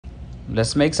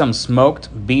Let's make some smoked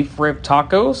beef rib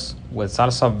tacos with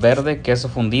salsa verde, queso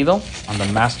fundido on the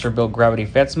Masterbuilt gravity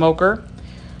fed smoker.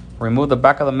 Remove the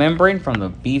back of the membrane from the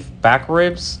beef back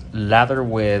ribs. Lather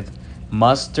with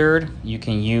mustard. You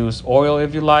can use oil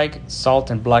if you like, salt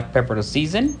and black pepper to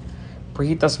season.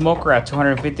 Preheat the smoker at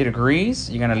 250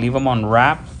 degrees. You're gonna leave them on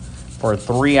wrap for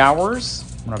 3 hours.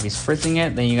 I'm gonna be spritzing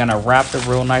it. Then you're gonna wrap it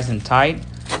real nice and tight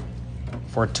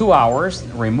for 2 hours.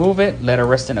 Remove it, let it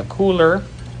rest in a cooler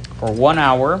for 1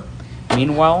 hour.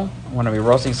 Meanwhile, I'm gonna be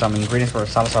roasting some ingredients for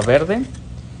salsa verde.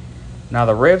 Now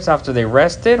the ribs, after they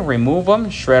rested, remove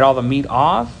them, shred all the meat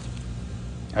off.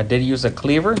 I did use a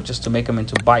cleaver just to make them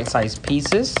into bite-sized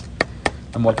pieces.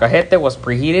 The molcajete was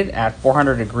preheated at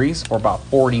 400 degrees for about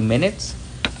 40 minutes.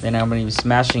 Then I'm gonna be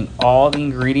smashing all the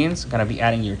ingredients. Gonna be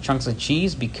adding your chunks of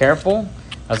cheese. Be careful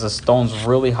as the stone's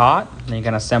really hot. Then you're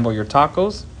gonna assemble your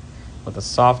tacos with a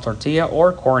soft tortilla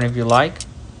or corn if you like.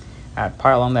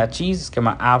 Pile on that cheese. It's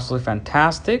gonna be absolutely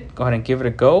fantastic. Go ahead and give it a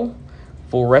go.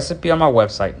 Full recipe on my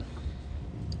website.